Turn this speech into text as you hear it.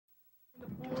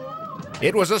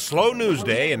It was a slow news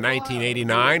day in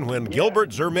 1989 when Gilbert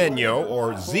Zermeno,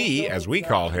 or Z as we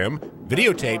call him,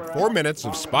 videotaped 4 minutes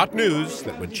of spot news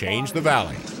that would change the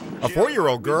valley. A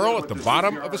 4-year-old girl at the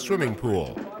bottom of a swimming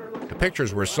pool. The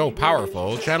pictures were so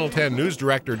powerful, Channel 10 news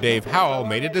director Dave Howell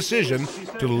made a decision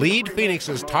to lead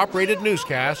Phoenix's top-rated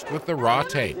newscast with the raw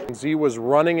tape. Z was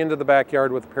running into the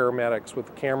backyard with paramedics with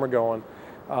the camera going,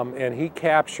 and he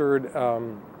captured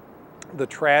the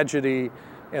tragedy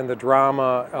and the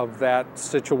drama of that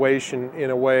situation in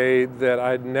a way that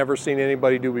I'd never seen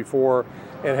anybody do before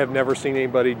and have never seen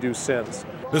anybody do since.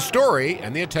 The story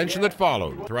and the attention that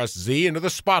followed thrust Z into the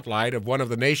spotlight of one of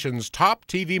the nation's top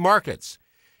TV markets.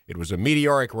 It was a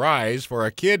meteoric rise for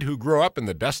a kid who grew up in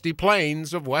the dusty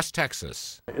plains of West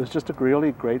Texas. It was just a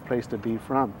really great place to be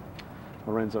from,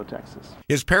 Lorenzo, Texas.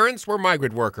 His parents were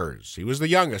migrant workers. He was the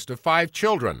youngest of 5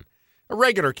 children. A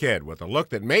regular kid with a look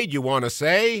that made you want to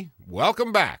say,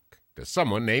 "Welcome back," to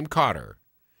someone named Cotter.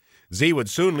 Z would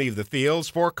soon leave the fields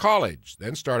for college,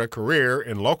 then start a career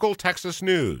in local Texas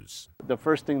news. The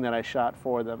first thing that I shot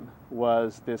for them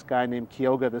was this guy named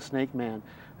Kyoga the Snake Man,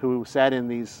 who sat in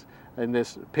this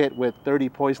pit with 30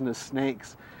 poisonous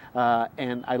snakes.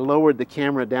 And I lowered the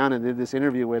camera down and did this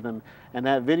interview with him. And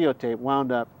that videotape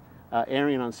wound up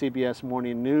airing on CBS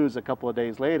Morning News a couple of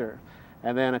days later.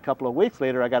 And then a couple of weeks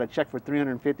later, I got a check for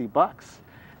 $350.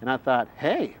 And I thought,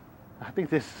 hey, I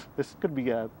think this could be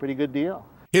a pretty good deal.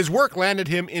 His work landed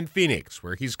him in Phoenix,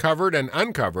 where he's covered and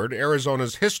uncovered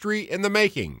Arizona's history in the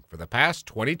making for the past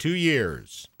 22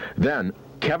 years. Then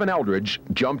Kevin Eldridge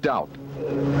jumped out. He's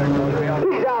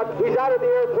out of the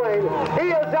airplane. He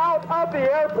is out of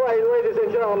the airplane, ladies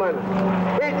and gentlemen.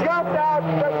 He jumped out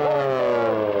on his own.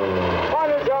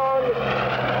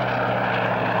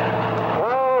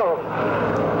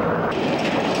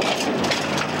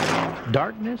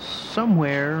 Darkness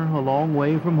somewhere a long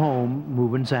way from home,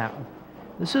 moving south.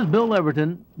 This is Bill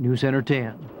Everton, News Center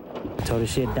 10. I told her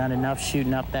she had done enough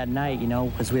shooting up that night, you know,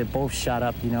 because we had both shot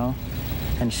up, you know,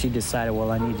 and she decided, well,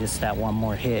 I need just that one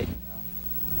more hit.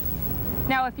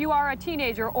 Now, if you are a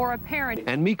teenager or a parent...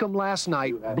 And Meekum last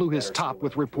night blew his top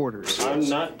with reporters. I'm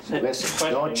not...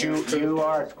 Listen, don't you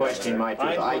are questioning my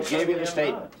truth. I gave you the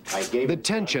statement. The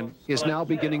tension is now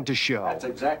beginning to show. That's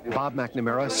exactly Bob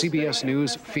McNamara, CBS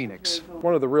News, Phoenix.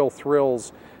 One of the real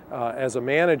thrills as a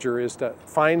manager is to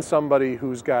find somebody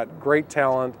who's got great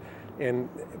talent and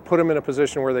put them in a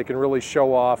position where they can really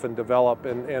show off and develop.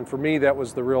 And for me, that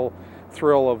was the real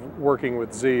thrill of working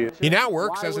with Z. He now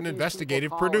works as an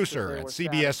investigative producer at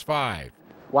CBS 5.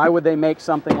 Why would they make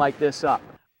something like this up?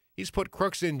 He's put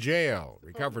crooks in jail,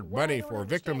 recovered money for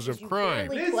victims of crime.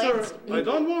 Please, sir, I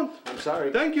don't want. I'm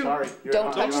sorry. Thank you. Sorry.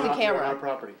 Don't touch the camera. Our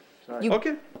property. Sorry.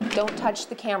 Okay. Don't touch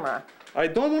the camera. I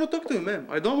don't want to talk to you, ma'am.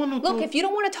 I don't want to... Look, if you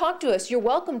don't want to talk to us, you're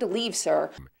welcome to leave,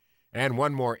 sir. And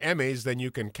won more Emmys than you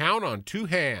can count on 2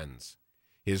 hands.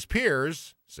 His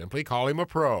peers simply call him a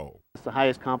pro. It's the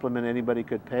highest compliment anybody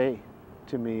could pay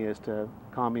to me is to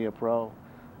call me a pro,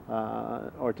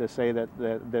 or to say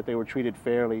that they were treated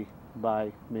fairly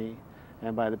by me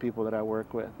and by the people that I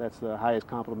work with. That's the highest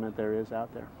compliment there is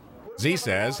out there. Z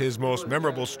says his most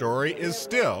memorable story is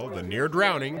still the near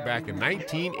drowning back in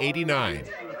 1989.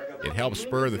 It helped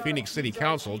spur the Phoenix City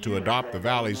Council to adopt the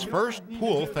valley's first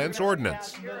pool fence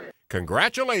ordinance.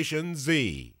 Congratulations,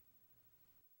 Z.